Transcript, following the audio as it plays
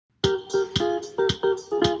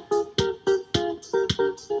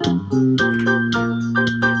All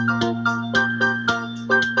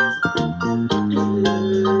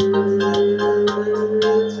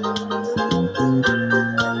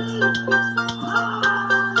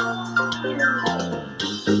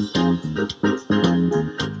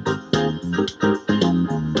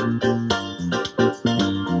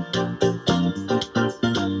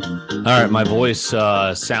right, my voice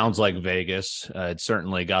sounds like Vegas. It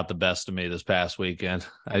certainly got the best of me this past weekend.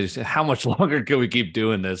 How much longer can we keep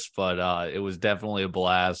doing this? But it was definitely a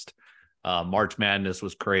blast. March Madness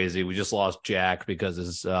was crazy. We just lost Jack because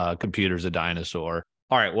his computer's a dinosaur.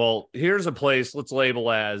 All right, well, here's a place let's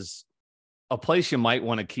label as a place you might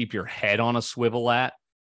want to keep your head on a swivel at.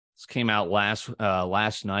 This came out last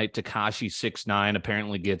night. Tekashi 6ix9ine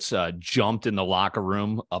apparently gets jumped in the locker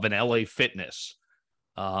room of an LA Fitness.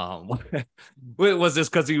 Was this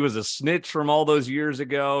because he was a snitch from all those years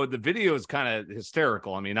ago? The video is kind of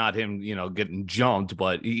hysterical. I mean, not him, getting jumped,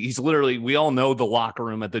 but he's literally, we all know the locker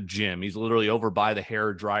room at the gym. He's literally over by the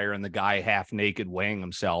hair dryer and the guy half naked weighing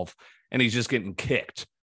himself, and he's just getting kicked.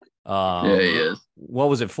 Yeah, he is. What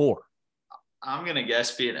was it for? I'm gonna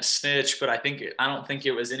guess being a snitch, but I don't think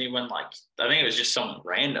it was anyone I think it was just someone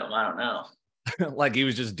random. I don't know. Like he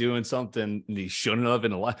was just doing something he shouldn't have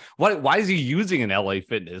in a lot. Why is he using an LA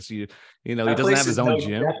Fitness? He doesn't have his own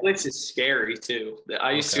gym. That place is scary too.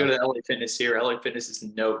 I used to go to LA Fitness here. LA Fitness is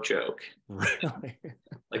no joke. Really?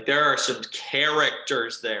 Like there are some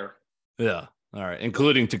characters there. Yeah. All right,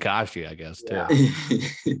 including Tekashi, I guess, too.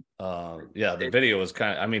 Yeah. The video was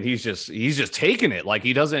kind of, I mean, he's just taking it. Like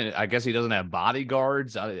I guess he doesn't have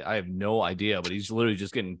bodyguards. I have no idea, but he's literally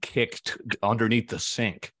just getting kicked underneath the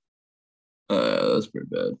sink. That's pretty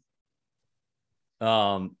bad.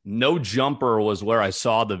 No jumper was where I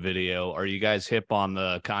saw the video. Are you guys hip on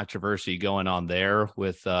the controversy going on there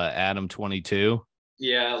with Adam 22?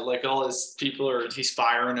 Yeah, like all his people he's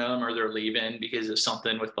firing them or they're leaving because of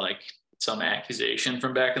something with some accusation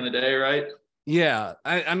from back in the day, right? Yeah.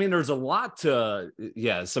 I mean, there's a lot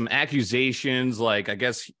some accusations. Like, I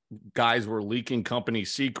guess guys were leaking company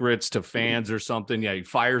secrets to fans or something. Yeah, he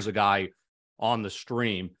fires a guy on the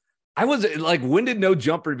stream. I was like, when did no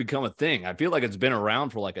jumper become a thing? I feel like it's been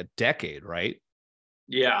around for like a decade, right?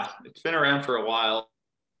 Yeah, it's been around for a while,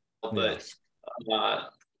 but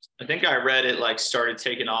I think I read it started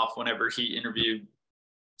taking off whenever he interviewed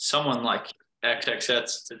someone like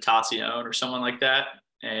XXX Tentacion or someone like that,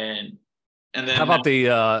 and then how about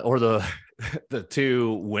the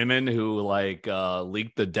two women who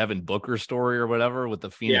leaked the Devin Booker story or whatever with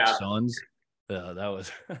the Phoenix Suns? That was.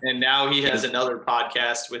 And now he has another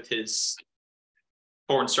podcast with his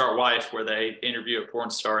porn star wife where they interview a porn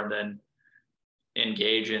star and then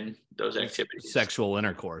engage in those activities. Sexual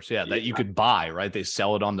intercourse. Yeah, that you could buy, right? They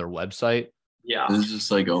sell it on their website. Yeah. It's just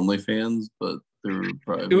like OnlyFans, but they're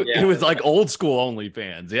private. It was like old school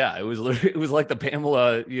OnlyFans. Yeah, it was like the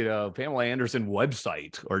Pamela Anderson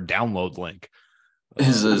website or download link.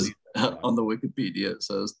 It says on the Wikipedia, it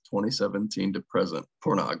says 2017 to present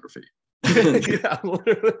pornography. Yeah,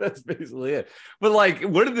 that's basically it. But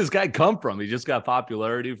where did this guy come from? He just got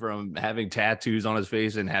popularity from having tattoos on his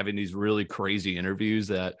face and having these really crazy interviews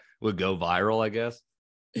that would go viral, I guess.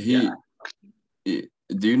 Do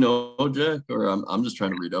you know Jack, or I'm just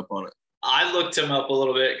trying to read up on it? I looked him up a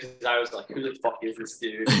little bit because I was like, who the fuck is this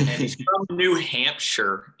dude? And he's from New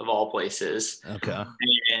Hampshire, of all places. Okay.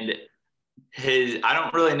 And I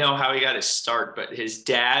don't really know how he got his start, but his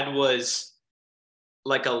dad was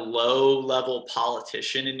like a low-level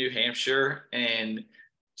politician in New Hampshire. And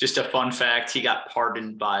just a fun fact, he got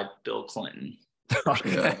pardoned by Bill Clinton.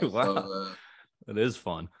 Okay, wow. That is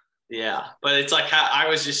fun. Yeah, but it's like I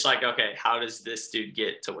was just like, okay, how does this dude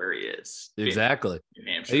get to where he is? Exactly.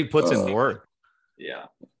 He puts in work. Yeah.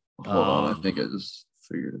 Hold on, I think I just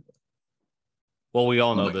figured it out. Well, we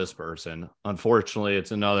all know this person. Unfortunately,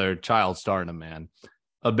 it's another child star in a man.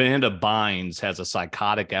 Amanda Bynes has a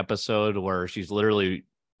psychotic episode where she's literally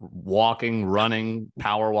running,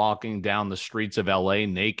 power walking down the streets of LA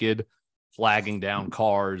naked, flagging down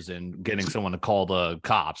cars and getting someone to call the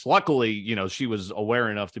cops. Luckily, she was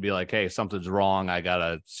aware enough to be like, hey, something's wrong. I got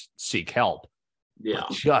to seek help. Yeah.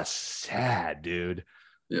 But just sad, dude.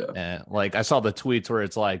 Yeah. And I saw the tweets where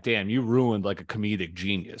it's like, damn, you ruined a comedic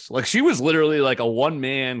genius. She was literally a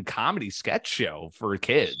one-man comedy sketch show for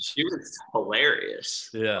kids. She was hilarious.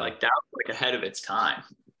 Yeah. That was ahead of its time.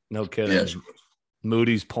 No kidding. Yeah.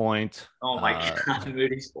 Moody's Point. Oh my God.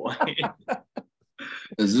 Moody's Point.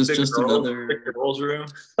 Is this just another the girls' room?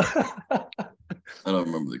 I don't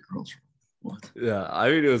remember the girls' room. What? Yeah, I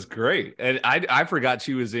mean, it was great. And I forgot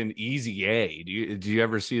she was in Easy A. Did you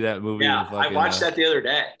ever see that movie? Yeah, I watched that the other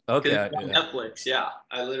day. Okay. It's on Netflix. Yeah,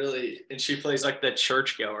 and she plays like the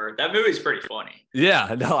churchgoer. That movie's pretty funny.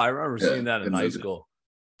 Yeah, no, I remember seeing that in high movie. school.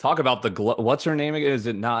 Talk about what's her name again? Is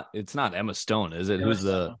it not? It's not Emma Stone, is it? Emma Who's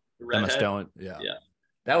Stone. the Emma Stone? Yeah.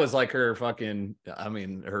 That was like her fucking, I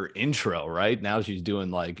mean, her intro, right? Now she's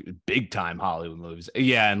doing like big time Hollywood movies.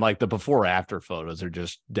 Yeah, and like the before after photos are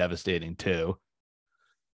just devastating too.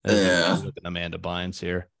 Look at Amanda Bynes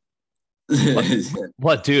here.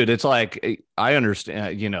 What, dude? It's like, I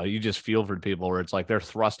understand, you just feel for people where it's like they're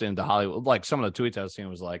thrust into Hollywood. Like some of the tweets I was seeing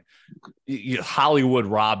was like, Hollywood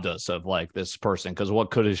robbed us of like this person because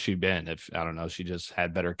what could have she been if, I don't know, she just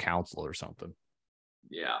had better counsel or something.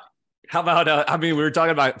 Yeah. How about, I mean, we were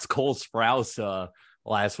talking about Cole Sprouse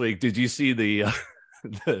last week. Did you see the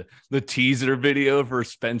the teaser video for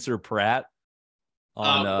Spencer Pratt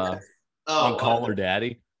on Call Her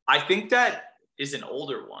Daddy? I think that is an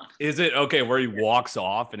older one. Is it? Okay, where he walks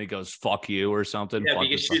off and he goes, fuck you or something? Yeah,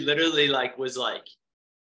 because she literally was like,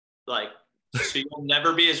 so you'll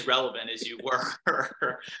never be as relevant as you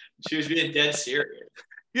were. She was being dead serious.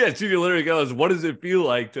 Yeah, she literally goes, what does it feel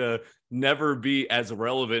like to never be as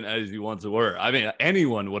relevant as you once were? I mean,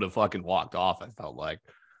 anyone would have fucking walked off, I felt like.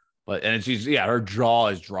 And her jaw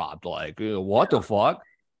is dropped. Like, what the fuck?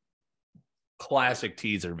 Classic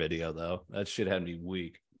teaser video, though. That shit had me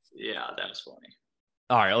weak. Yeah, that was funny.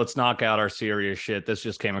 All right, let's knock out our serious shit. This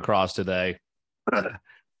just came across today.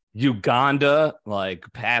 Uganda, like,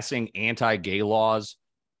 passing anti-gay laws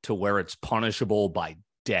to where it's punishable by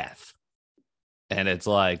death. And it's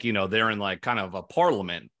like, they're in like kind of a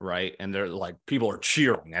parliament, right? And they're like, people are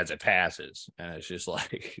cheering as it passes. And it's just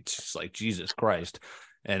like, Jesus Christ.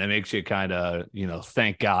 And it makes you kind of,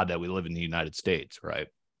 thank God that we live in the United States, right?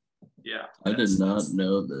 Yeah. I did not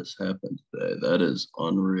know this happened today. That is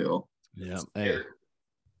unreal. Yeah. Hey,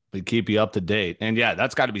 we keep you up to date. And yeah,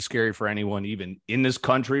 that's got to be scary for anyone, even in this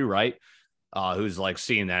country, right? Who's like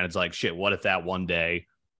seeing that. It's like, shit, what if that one day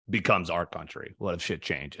becomes our country? What if shit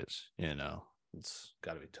changes? It's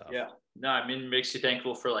got to be tough. Yeah. No, I mean, it makes you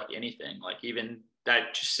thankful for like anything. Like even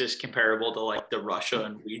that just is comparable to like the Russia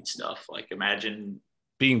and weed stuff. Like imagine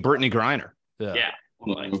being Brittany Griner. Yeah.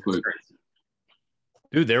 Like,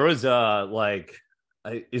 dude, there was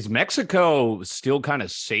is Mexico still kind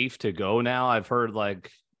of safe to go now? I've heard like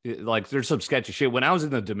there's some sketchy shit. When I was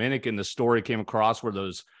in the Dominican, the story came across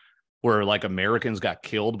where like Americans got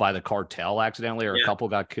killed by the cartel accidentally, or a couple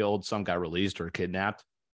got killed, some got released or kidnapped.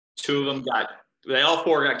 Two of them all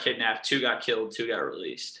four got kidnapped, two got killed, two got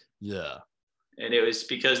released. Yeah. And it was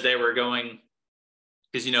because they were going,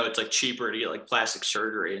 because it's like cheaper to get like plastic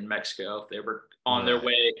surgery in Mexico. They were on their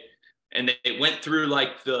way, and they went through like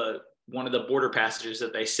one of the border passages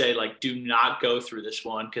that they say like do not go through this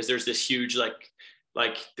one because there's this huge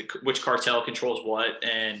which cartel controls what,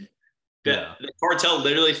 and the cartel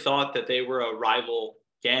literally thought that they were a rival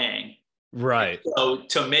gang, right? And so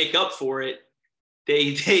to make up for it,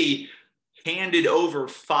 they handed over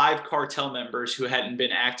 5 cartel members who hadn't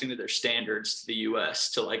been acting to their standards to the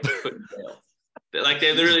U.S. to like put in jail. They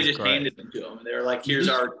literally just handed them to them, and they were like,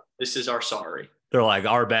 this is our sorry. They're like,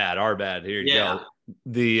 our bad. Here you go.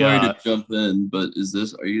 Sorry to jump in, but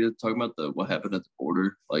are you talking about what happened at the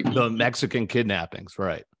border? Like the Mexican kidnappings,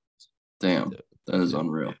 right? Damn, that is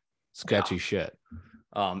unreal. Sketchy shit.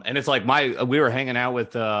 And it's like we were hanging out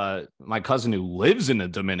with my cousin who lives in the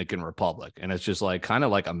Dominican Republic, and it's just like kind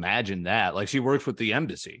of like imagine that. Like she works with the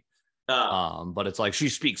embassy. But it's like she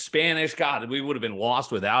speaks Spanish. God, we would have been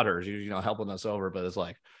lost without her. She was, helping us over. But it's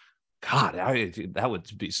like, God, that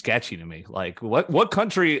would be sketchy to me. Like, what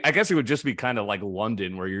country? I guess it would just be kind of like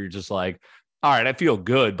London, where you're just like, all right, I feel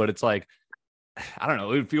good, but it's like, I don't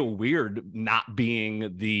know. It would feel weird not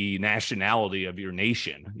being the nationality of your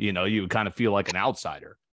nation. You would kind of feel like an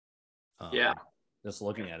outsider. Just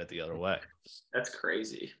looking at it the other way. That's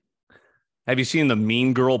crazy. Have you seen the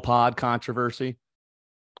Mean Girl pod controversy?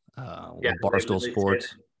 Barstool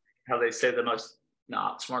Sports. How they say the most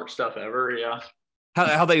not smart stuff ever. Yeah.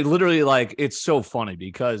 How they literally it's so funny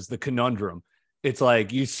because the conundrum, it's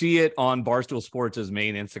like you see it on Barstool Sports'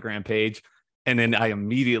 main Instagram page, and then I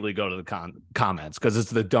immediately go to the comments because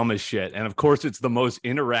it's the dumbest shit. And of course, it's the most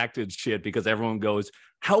interacted shit because everyone goes,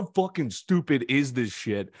 how fucking stupid is this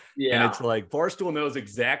shit? Yeah. And it's like Barstool knows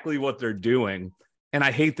exactly what they're doing. And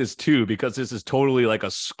I hate this too, because this is totally like a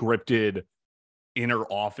scripted inner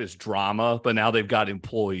office drama, but now they've got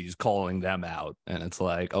employees calling them out. And it's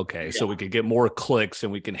like, okay, so we could get more clicks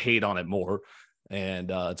and we can hate on it more.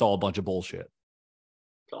 And it's all a bunch of bullshit.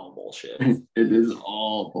 It's all bullshit. It is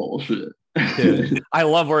all bullshit. Dude, I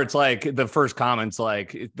love where it's like the first comments,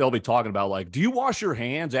 like they'll be talking about like, do you wash your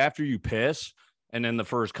hands after you piss? And then the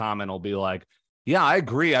first comment will be like, yeah, I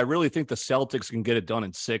agree. I really think the Celtics can get it done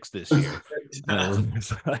in 6 this year.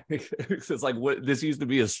 It's like what this used to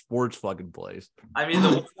be a sports fucking place. I mean, the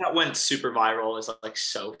one that went super viral is like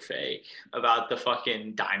so fake about the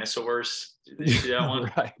fucking dinosaurs. Did you see that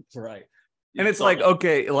one? Right. And it's like,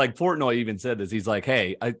 okay, like Portnoy even said this. He's like,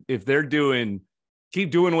 hey, if they're keep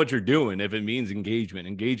doing what you're doing. If it means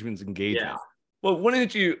engagement's engagement. Yeah. Well,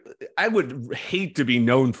 wouldn't you? I would hate to be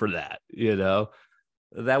known for that.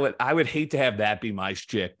 I would hate to have that be my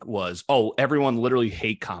shtick was, oh, everyone literally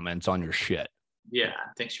hate comments on your shit. Yeah,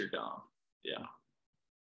 thinks you're dumb.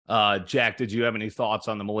 Yeah. Jack, did you have any thoughts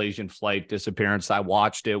on the Malaysian flight disappearance? I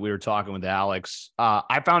watched it. We were talking with Alex.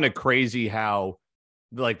 I found it crazy how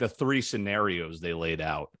like the 3 scenarios they laid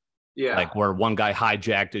out. Yeah. Like where one guy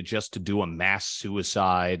hijacked it just to do a mass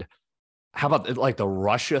suicide. How about like the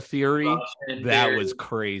Russia theory? That was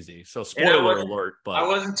crazy. So spoiler alert, but I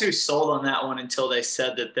wasn't too sold on that one until they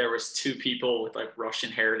said that there was 2 people with like Russian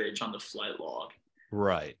heritage on the flight log.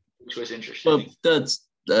 Right. Which was interesting. But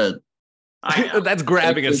that's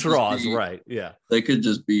grabbing at straws, right? Yeah. They could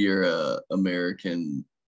just be your American.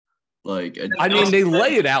 Like, I mean, they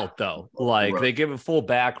lay it out though. Like they give a full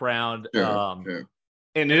background. Sure.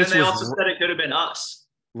 And then they also said it could have been us.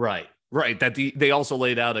 Right. That they also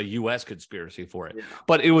laid out a U.S. conspiracy for it. Yeah.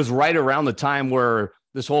 But it was right around the time where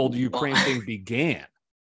this whole Ukraine thing began,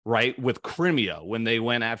 right? With Crimea, when they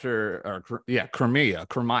went after, Crimea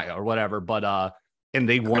or whatever. But, and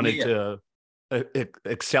they wanted to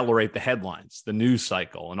accelerate the headlines, the news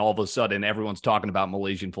cycle. And all of a sudden, everyone's talking about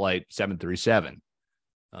Malaysian Flight 737.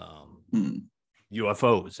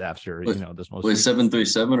 UFOs after, this most. Wait,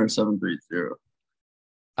 737 or 730?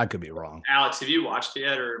 I could be wrong. Alex, have you watched it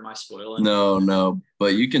yet, or am I spoiling? No,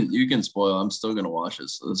 but you can spoil. I'm still gonna watch it.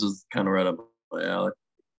 So this is kind of right up my alley.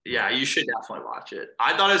 Yeah, you should definitely watch it.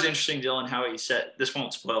 I thought it was interesting, Dylan, how he said this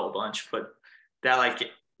won't spoil a bunch, but that like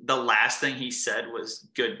the last thing he said was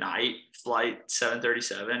 "Good night, flight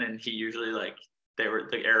 737," and he usually like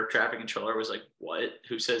the air traffic controller was like, "What?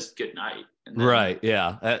 Who says good night?" Right.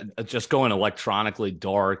 Yeah. Just going electronically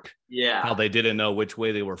dark. Yeah. How they didn't know which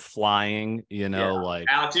way they were flying, like.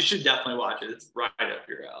 Alex, you should definitely watch it. It's right up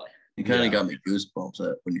your alley. You kind of got me goosebumps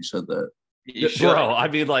when you said that. Bro, I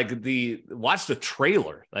mean, like watch the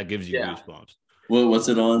trailer. That gives you goosebumps. Well, what's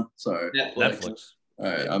it on? Sorry. Netflix. All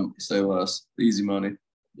right. Say less. Easy money.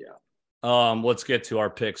 Yeah. Let's get to our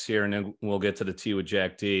picks here, and then we'll get to the tea with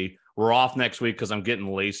Jack D. We're off next week because I'm getting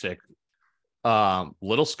LASIK.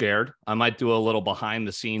 Little scared. I might do a little behind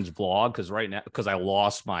the scenes vlog because I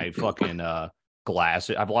lost my fucking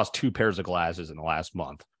glasses. I've lost 2 pairs of glasses in the last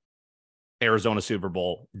month. Arizona Super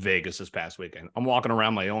Bowl, Vegas this past weekend. I'm walking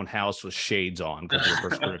around my own house with shades on because of a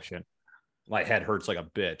prescription. My head hurts like a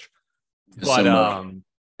bitch. But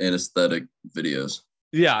anesthetic videos.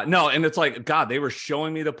 Yeah, no, and it's like, God, they were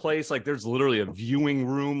showing me the place. Like, there's literally a viewing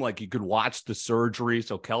room. Like, you could watch the surgery.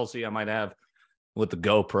 So, Kelsey, I might have with the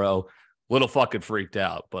GoPro. Little fucking freaked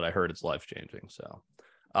out, but I heard it's life-changing. So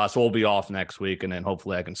we'll be off next week, and then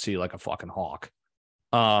hopefully I can see like a fucking hawk.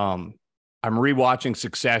 I'm rewatching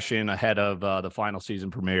Succession ahead of the final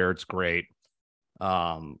season premiere. It's great.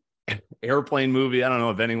 Airplane movie. I don't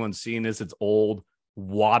know if anyone's seen this. It's old.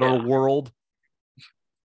 Waterworld.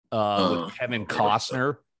 With Kevin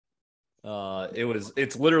Costner.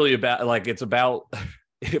 It's literally about it's about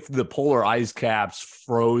if the polar ice caps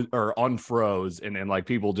froze or unfroze and then like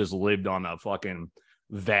people just lived on a fucking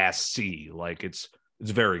vast sea. Like it's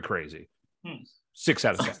very crazy. 6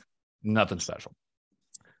 out of 10. Nothing special.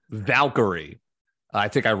 Valkyrie. I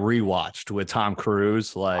think I rewatched with Tom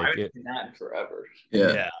Cruise. Like I've seen that in forever.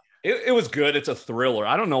 Yeah. It was good. It's a thriller.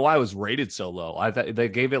 I don't know why it was rated so low. I thought they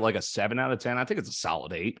gave it like a 7 out of 10. I think it's a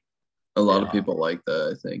solid 8. A lot of people like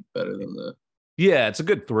that, I think, better than the. Yeah, it's a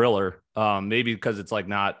good thriller. Maybe because it's like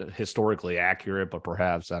not historically accurate, but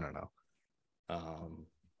perhaps I don't know.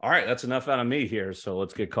 All right, that's enough out of me here. So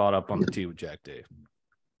let's get caught up on the tea with Jack D.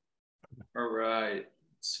 All right,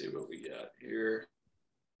 let's see what we got here.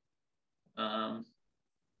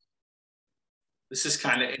 This is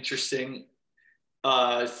kind of interesting.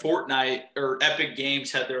 Fortnite or Epic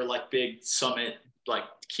Games had their like big summit like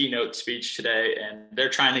keynote speech today, and they're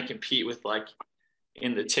trying to compete with like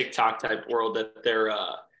in the TikTok type world that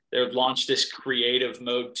they've launched this creative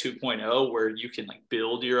mode 2.0 where you can like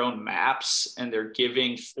build your own maps, and they're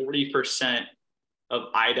giving 40% of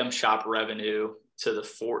item shop revenue to the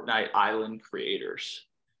Fortnite island creators.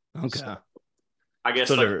 Okay. So, I guess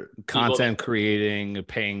so they're content creating,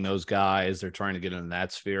 paying those guys. They're trying to get in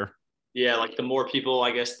that sphere. Yeah, like the more people,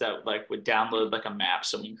 I guess, that like would download like a map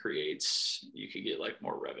someone creates, you could get like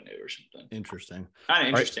more revenue or something. Interesting. Kind of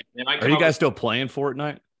interesting. They might Are come you up guys with, still playing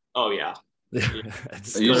Fortnite? oh yeah,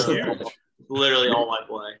 It's I used still to literally all I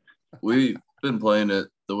play. We've been playing it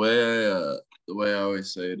the way I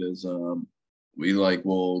always say it is we like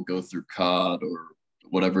will go through COD or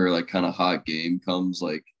whatever like kind of hot game comes,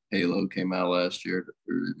 like Halo came out last year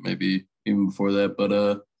or maybe even before that, but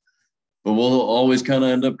we'll always kind of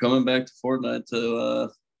end up coming back to Fortnite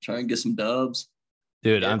to try and get some dubs.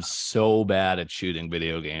 Dude, Yeah. I'm so bad at shooting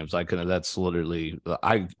video games. That's literally,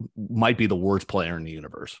 I might be the worst player in the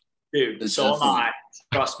universe. Dude, It's so am definitely- I.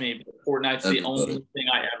 Trust me, Fortnite's the only Everybody. thing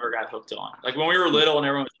I ever got hooked on. Like when we were little and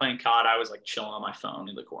everyone was playing COD, I was like chilling on my phone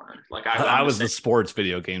in the corner. Like I was the same. sports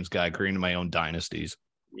video games guy, creating my own dynasties.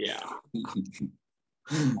 Yeah.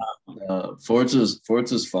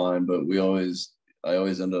 Forza's fine, but I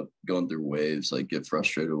always end up going through waves, like get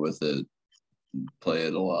frustrated with it, play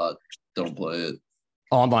it a lot, don't play it.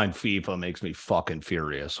 Online FIFA makes me fucking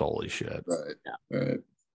furious. Holy shit. Right. Yeah. Right.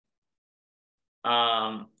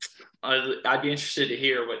 I'd be interested to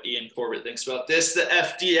hear what Ian Corbett thinks about this. The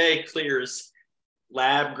FDA clears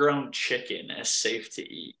lab-grown chicken as safe to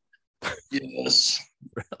eat. Yes.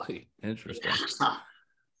 Really interesting.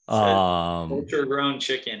 Culture-grown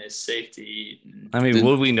chicken is safe to eat. I mean,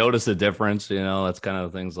 would we notice a difference? You know, that's kind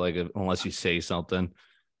of things like unless you say something.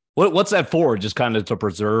 What's that for? Just kind of to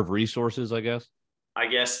preserve resources, I guess. I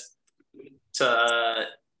guess it's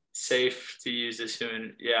safe to use as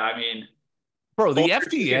human. Yeah, I mean, bro, the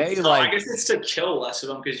FDA, so like, I guess it's to kill less of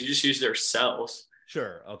them because you just use their cells.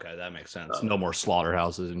 Sure, okay, that makes sense. No more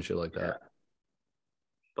slaughterhouses and shit like that. Yeah.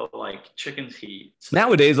 But like chicken's heat. So.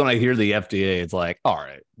 Nowadays, when I hear the FDA, it's like, all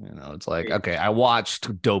right, you know, it's like, okay, I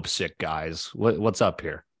watched Dope Sick Guys. What's up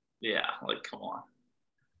here? Yeah, like come on.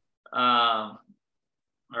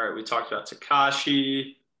 All right, we talked about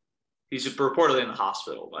Tekashi. He's reportedly in the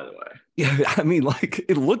hospital, by the way. Yeah, I mean, like,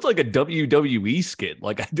 it looked like a WWE skit.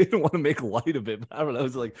 Like, I didn't want to make light of it, but I don't know.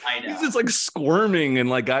 It's like, he's just like squirming, and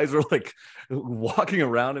like guys were like walking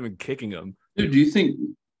around him and kicking him. Dude, do you think,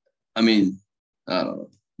 I mean, I don't know.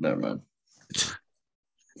 Never mind.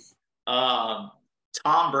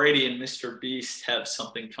 Tom Brady and Mr. Beast have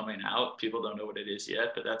something coming out. People don't know what it is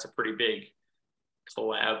yet, but that's a pretty big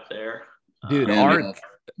collab there. Dude,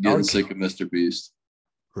 getting sick of Mr. Beast.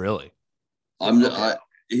 Really?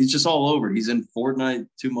 He's just all over. He's in Fortnite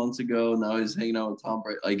 2 months ago. Now he's hanging out with Tom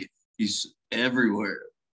Brady. Like he's everywhere.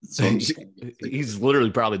 So he's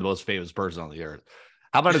literally probably the most famous person on the earth.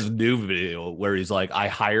 How about his new video where he's like, I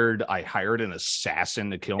hired an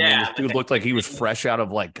assassin to kill me. This dude looked like he was fresh out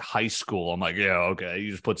of like high school. I'm like, yeah, okay.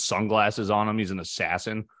 You just put sunglasses on him. He's an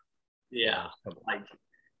assassin. Yeah. Like,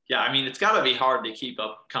 yeah, I mean, it's gotta be hard to keep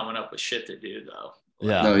coming up with shit to do though.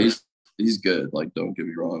 Yeah. No, he's good. Like, don't get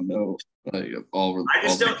me wrong. No, like I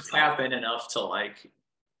just don't tap in enough to like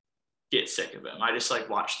get sick of him. I just like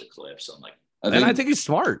watch the clips. I'm like, I think he's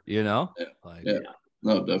smart, you know? Yeah. Like, yeah.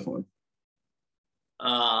 No, definitely.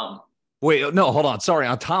 Wait, no, hold on. Sorry,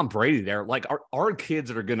 on Tom Brady there. Like our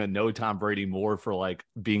kids are gonna know Tom Brady more for like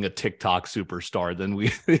being a TikTok superstar than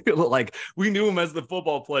we like we knew him as the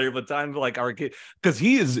football player, but time like our kid because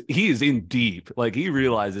he is in deep. Like he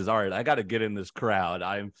realizes, all right, I gotta get in this crowd.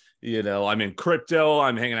 I'm in crypto,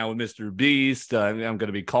 I'm hanging out with Mr. Beast, I'm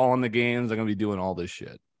gonna be calling the games, I'm gonna be doing all this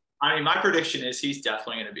shit. I mean, my prediction is he's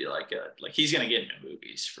definitely going to be like he's going to get into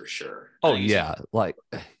movies for sure. Oh yeah,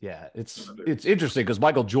 it's interesting because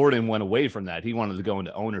Michael Jordan went away from that. He wanted to go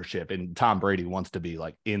into ownership, and Tom Brady wants to be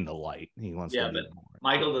like in the light. He wants. Yeah, but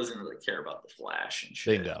Michael doesn't really care about the flash and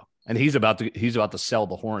shit. Bingo. And he's about to sell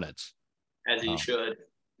the Hornets, as he should.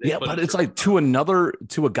 Yeah, but it's like to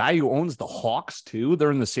a guy who owns the Hawks too.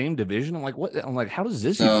 They're in the same division. I'm like, what? I'm like, how does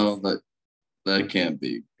this? No, that can't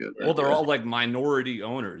be good. Well, they're all like minority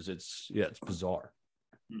owners. It's bizarre.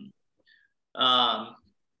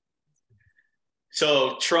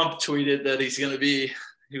 So Trump tweeted that he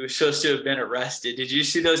was supposed to have been arrested. Did you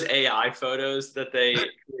see those AI photos that they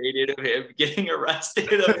created of him getting arrested?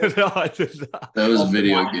 No, I did not. That was a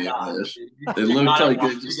video game. They looked like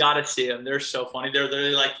you gotta see them. They're so funny.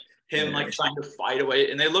 They're like him like trying to fight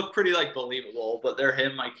away, and they look pretty like believable, but they're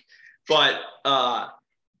him like. But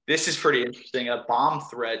this is pretty interesting. A bomb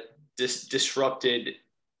threat disrupted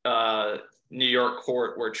New York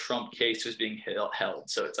court where Trump case was being held.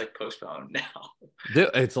 So it's like postponed now. Dude,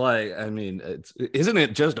 it's like, I mean, isn't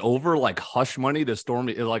it just over like hush money to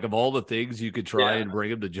Stormy? Like of all the things you could try and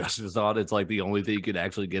bring him to justice on, it's like the only thing you could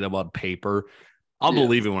actually get him on paper. I'll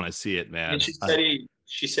believe it when I see it, man. And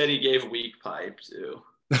she said he gave weak pipe too.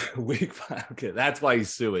 Weak pipe. Okay, that's why he's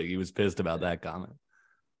suing. He was pissed about that comment.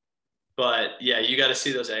 But yeah, you got to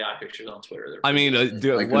see those AI pictures on Twitter. I mean,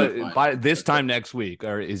 find by it. this time next week,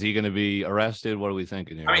 or is he going to be arrested? What are we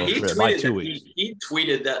thinking here? I mean, he By tweeted 2 that weeks. he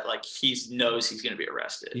tweeted that like he knows he's going to be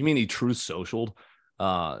arrested. You mean he truth socialed?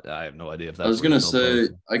 I have no idea if that's. I was gonna say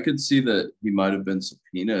I could see that he might have been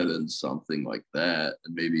subpoenaed and something like that,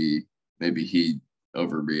 and maybe he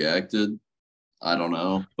overreacted. I don't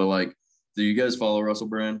know, but like, do you guys follow Russell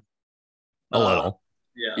Brand? a little.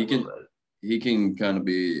 Yeah, He can kind of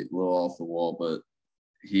be a little off the wall, but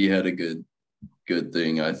he had a good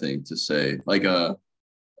thing, I think, to say, like a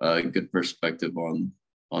good perspective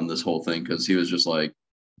on this whole thing, because he was just like,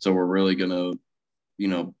 so we're really gonna,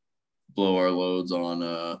 blow our loads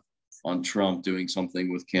on Trump doing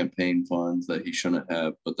something with campaign funds that he shouldn't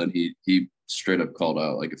have, but then he straight up called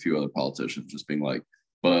out like a few other politicians, just being like,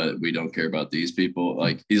 but we don't care about these people.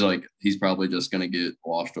 Like he's probably just gonna get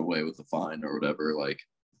washed away with a fine or whatever. Like,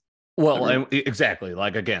 well, exactly.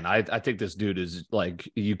 Like, again, I think this dude is like,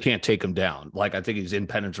 you can't take him down. Like, I think he's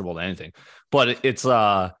impenetrable to anything. But it's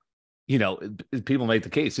people make the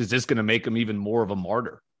case. Is this going to make him even more of a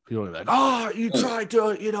martyr? People are like, oh, you tried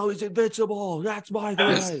to, he's invincible. That's my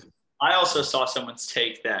guy. I also saw someone's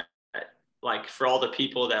take that, like, for all the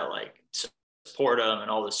people that like support him and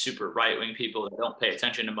all the super right-wing people that don't pay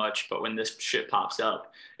attention to much, but when this shit pops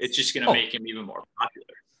up, it's just going to make him even more popular.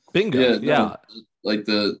 Bingo. Yeah. Like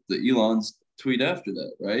the Elon's tweet after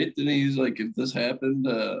that, right? Didn't he use like, if this happened,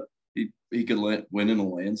 he could win in a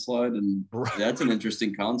landslide, and that's an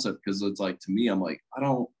interesting concept, because it's like, to me, I'm like, I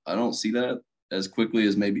don't see that as quickly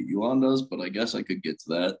as maybe Elon does, but I guess I could get to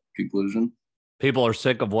that conclusion. People are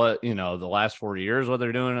sick of what, the last 40 years, what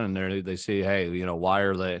they're doing, and they see, hey, why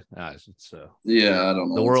are they? Yeah, I don't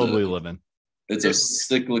know. The world we live in. It's a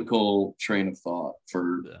cyclical train of thought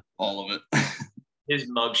for all of it. His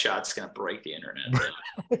mugshot's gonna break the internet.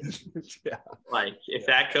 Yeah. Like, if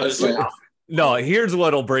that goes out. No, here's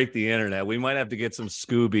what'll break the internet. We might have to get some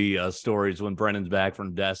Scooby stories when Brennan's back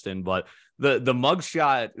from Destin, but the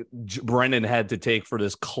mugshot Brennan had to take for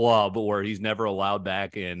this club where he's never allowed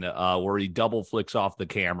back in, where he double flicks off the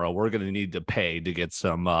camera. We're going to need to pay to get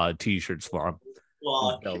some T-shirts for him.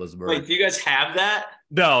 Well, wait, do you guys have that?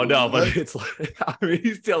 No, but it's like,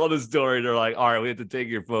 he's telling a story. They're like, all right, we have to take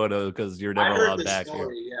your photo because you're never allowed back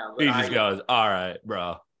here. Yeah, he just goes, all right,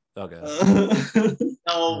 bro. Okay.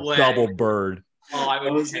 No way. Double bird. Oh, I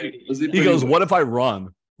would hate it. He goes, what if I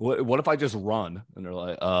run? What if I just run? And they're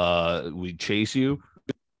like, we chase you.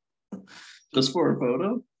 Just for a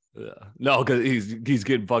photo? Yeah. No, because he's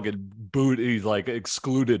getting fucking booed. He's like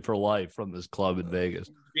excluded for life from this club in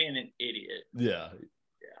Vegas. Being an idiot. Yeah.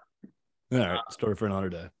 All right. Story for another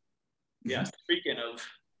day. Yeah. Speaking of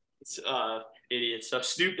idiot stuff,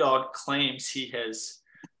 Snoop Dogg claims he has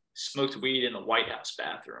smoked weed in the White House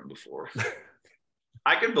bathroom before.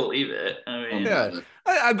 I could believe it. I mean, yeah,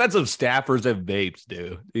 I bet some staffers have vapes,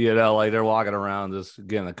 dude. Like they're walking around just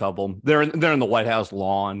getting a couple. They're in the White House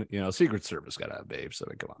lawn. Secret Service got to have vapes. I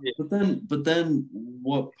mean, come on. Yeah. But then,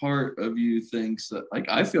 what part of you thinks that? Like,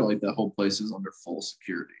 I feel like that whole place is under full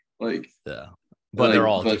security. Like, yeah, but they're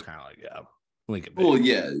all just kind of like, yeah. Well,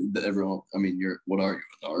 yeah, everyone. I mean, what are you,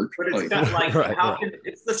 an arc? But it's kind of like,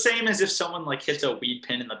 it's the same as if someone like hits a weed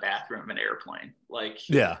pin in the bathroom of an airplane. Like,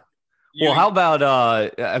 yeah. Well, how about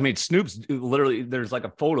Snoop's literally, there's like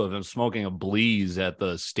a photo of him smoking a Bleeze at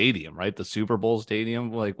the stadium, right? The Super Bowl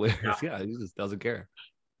stadium. Like, yeah, he just doesn't care.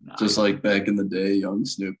 Just like back in the day, young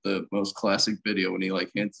Snoop, the most classic video when he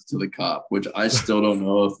like hands it to the cop, which I still don't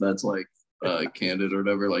know if that's like candid or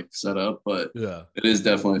whatever, like set up, but yeah, it is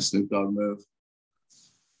definitely a Snoop Dogg move.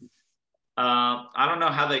 I don't know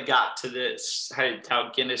how they got to this,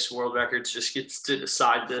 how Guinness World Records just gets to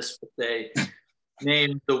decide this, but they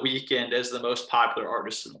named The Weeknd as the most popular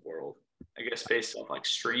artist in the world. I guess based off like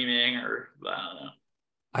streaming, or I don't know.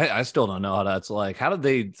 I still don't know how that's like. How did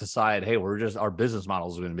they decide, hey, our business model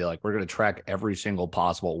is going to be like, we're going to track every single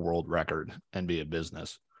possible world record and be a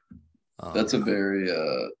business? That's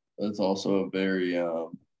also a very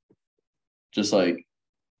just like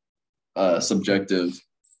subjective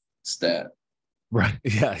stat. Right.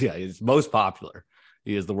 Yeah. He's most popular.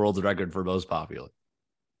 He is the world's record for most popular.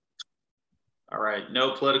 All right.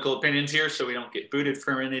 No political opinions here, so we don't get booted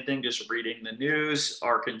from anything. Just reading the news.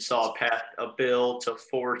 Arkansas passed a bill to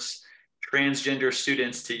force transgender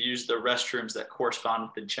students to use the restrooms that correspond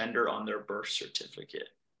with the gender on their birth certificate.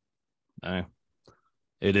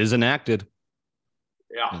 It is enacted.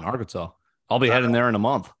 Yeah. In Arkansas. I'll be heading there in a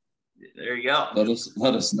month. There you go. Let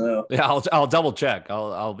us know. Yeah, I'll double check.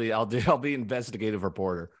 I'll be investigative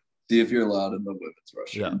reporter. See if you're allowed in the women's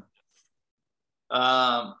restroom.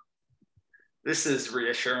 Yeah. This is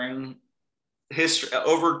reassuring. history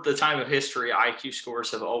over the time of history, IQ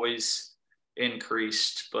scores have always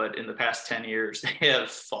increased, but in the past 10 years, they have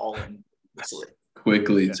fallen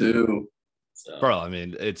quickly too. So. Bro, I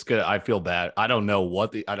mean, it's good. I feel bad. I don't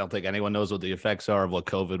think anyone knows what the effects are of what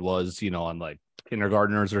COVID was, on like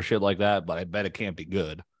kindergartners or shit like that, but I bet it can't be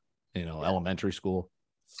good, elementary school.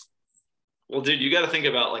 Well, dude, you got to think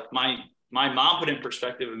about like my mom put in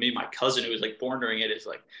perspective of me, my cousin who was like born during it is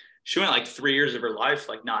like, she went like 3 years of her life,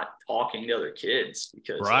 like not talking to other kids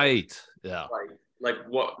because Yeah. Like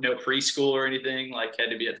what, no preschool or anything, like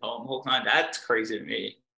had to be at home the whole time. That's crazy to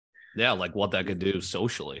me. Yeah. Like what that could do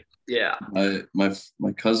socially. Yeah. My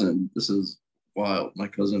cousin, this is wild. My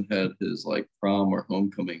cousin had his like prom or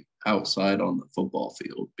homecoming outside on the football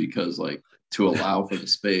field because like to allow for the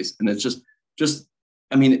space. And it's just,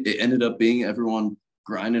 I mean, it ended up being everyone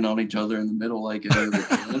grinding on each other in the middle, like in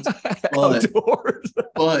the outdoors.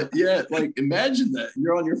 But yeah, like imagine that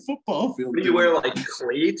you're on your football field. Do you wear like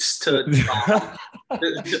cleats to? You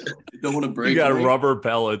don't want to break. You got rubber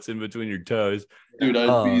pellets in between your toes, dude.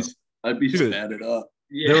 I'd be spatted up.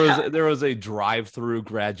 Yeah. There was a drive-through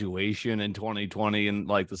graduation in 2020 in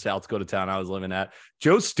like the South Dakota town I was living at.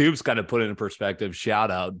 Joe Stoops kind of put it in perspective.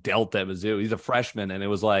 Shout out Delta Mizzou. He's a freshman, and it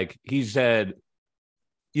was like he said,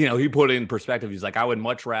 he put it in perspective. He's like, I would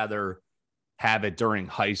much rather have it during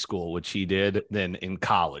high school, which he did, than in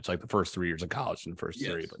college, like the first 3 years of college and the first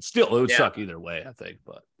three. But still, it would suck either way, I think.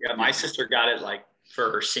 But yeah, my sister got it like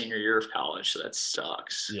for her senior year of college, so that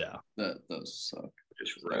sucks. Yeah, that does suck.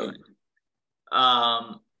 Just really.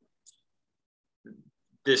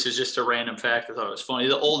 This is just a random fact. I thought it was funny.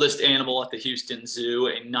 The oldest animal at the Houston Zoo,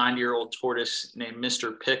 a 9-year-old tortoise named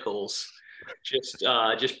Mr. Pickles, just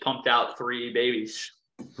pumped out 3 babies.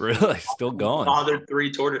 Really? Still going. Fathered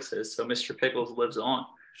 3 tortoises, so Mr. Pickles lives on.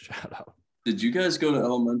 Shout out. Did you guys go to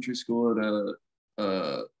elementary school at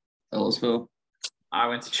Ellisville? I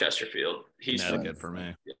went to Chesterfield. He's good for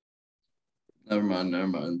me. Yeah. Never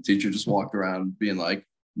mind. Teacher just walked around being like,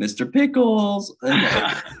 Mr. Pickles.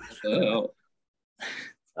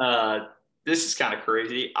 This is kind of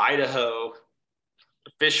crazy. Idaho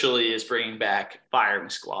officially is bringing back firing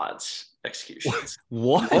squads executions.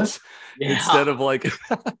 What? Yeah. Instead of like,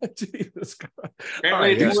 Jesus Christ.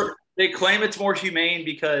 Apparently they claim it's more humane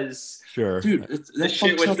because dude, this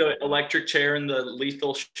shit with the electric chair and the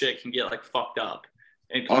lethal shit can get like fucked up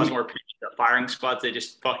and cause more people. The firing squads, they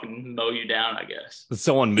just fucking mow you down, I guess. If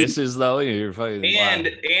someone misses though, you're fucking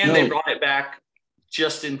they brought it back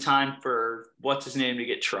just in time for what's his name to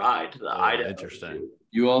get tried. Idaho. Interesting.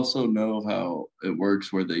 You also know how it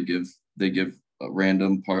works where they give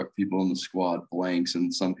random people in the squad blanks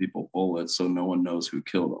and some people bullets, so no one knows who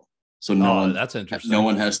killed them. So that's interesting. No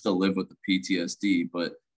one has to live with the PTSD.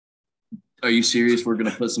 But are you serious? We're gonna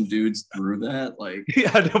put some dudes through that? Like,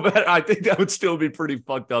 yeah, no, but I think that would still be pretty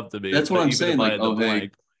fucked up to me. That's what I'm saying. Like, hey,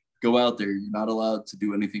 go out there. You're not allowed to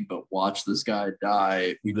do anything but watch this guy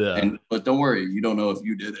die. Yeah. But don't worry, you don't know if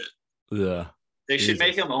you did it. Yeah. They should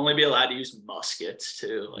make him only be allowed to use muskets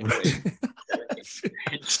too. Like,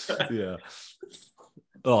 yeah.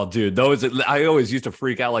 Oh, dude, I always used to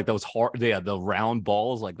freak out like those the round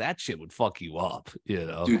balls, like that shit would fuck you up, Dude,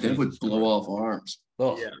 that would blow off arms.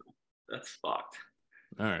 Oh. Yeah, that's fucked.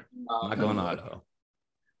 All right, not going to Idaho.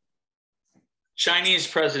 Chinese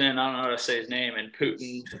president, I don't know how to say his name, and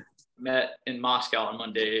Putin met in Moscow on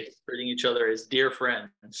Monday, treating each other as dear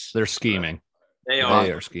friends. They're scheming. They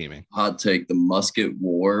are scheming. Hot take: the musket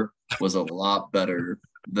war was a lot better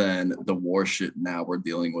than the war shit now we're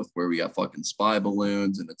dealing with, where we got fucking spy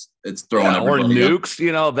balloons and it's throwing or nukes.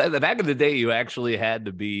 Back in the day, you actually had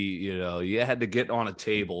to be, you had to get on a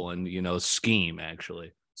table and scheme.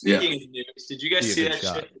 Actually, speaking of nukes, did you guys see that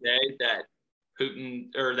shit today? That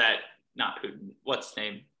Putin not Putin. What's his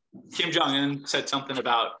name? Kim Jong-un said something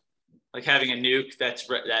about like having a nuke that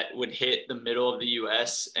would hit the middle of the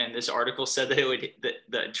U.S. And this article said that it would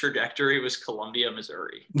the trajectory was Columbia,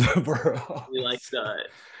 Missouri. Bro,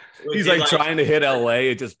 he's like trying to hit L.A.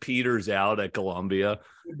 It just peters out at Columbia. It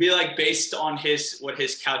would be like based on what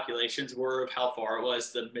his calculations were of how far it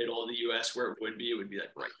was the middle of the U.S. where it would be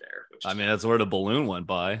like right there. That's where the balloon went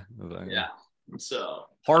by. Yeah. So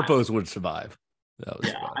Harpo's would survive.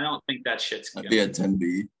 I don't think that shit's gonna be at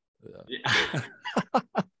 10B. Yeah.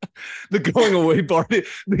 The going away party,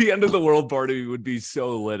 the end of the world party would be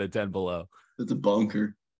so lit at 10 below. It's a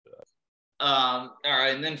bunker. All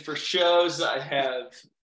right, and then for shows, I have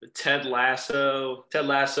the Ted Lasso,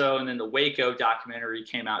 and then the Waco documentary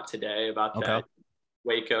came out today about that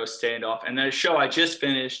Waco standoff, and then a show I just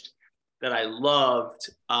finished that I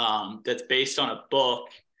loved, that's based on a book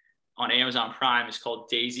on Amazon Prime. It's called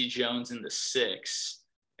Daisy Jones and the Six,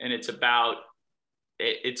 and it's about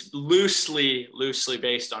it's loosely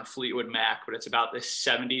based on Fleetwood Mac, but it's about this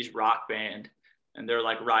 70s rock band and their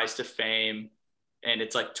like rise to fame. And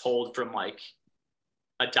it's like told from like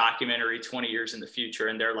a documentary 20 years in the future.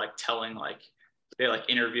 And they're like telling like, they like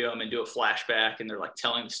interview them and do a flashback and they're like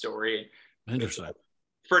telling the story. Interesting.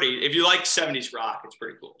 Pretty, if you like 70s rock, it's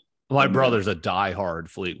pretty cool. My brother's a diehard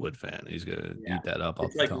Fleetwood fan. He's gonna eat that up.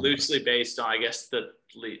 It's like loosely based on, I guess, the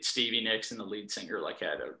lead Stevie Nicks and the lead singer like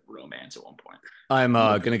had a romance at one point. I'm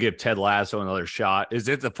gonna give Ted Lasso another shot. Is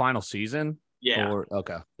it the final season? Yeah.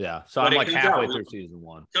 Okay. Yeah. So But I'm like halfway through season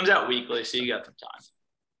 1. It comes out weekly, so you got some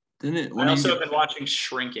time. I also have been watching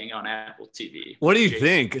Shrinking on Apple TV. What do you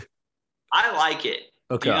think? I like it.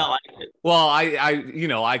 Okay. Do you not like it? Well,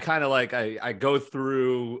 I kind of like I go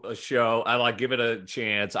through a show. I like give it a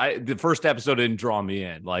chance. The first episode didn't draw me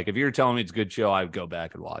in. Like if you're telling me it's a good show, I'd go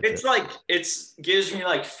back and watch it. It's like gives me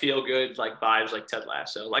like feel good like vibes like Ted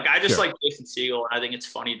Lasso. Like I just like Jason Segel, and I think it's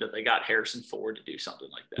funny that they got Harrison Ford to do something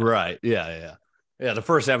like that. Right. Yeah. The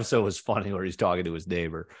first episode was funny where he's talking to his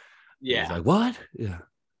neighbor. Yeah. He's like, what? Yeah.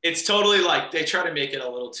 It's totally like they try to make it a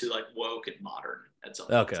little too like woke and modern at some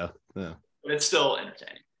point. Okay. Yeah. But it's still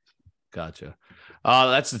entertaining. Gotcha.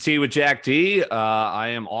 That's the Tea with Jack D. I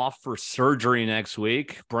am off for surgery next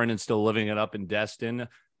week. Brendan's still living it up in Destin,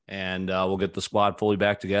 and we'll get the squad fully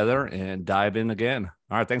back together and dive in again.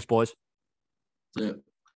 All right. Thanks, boys. Yeah.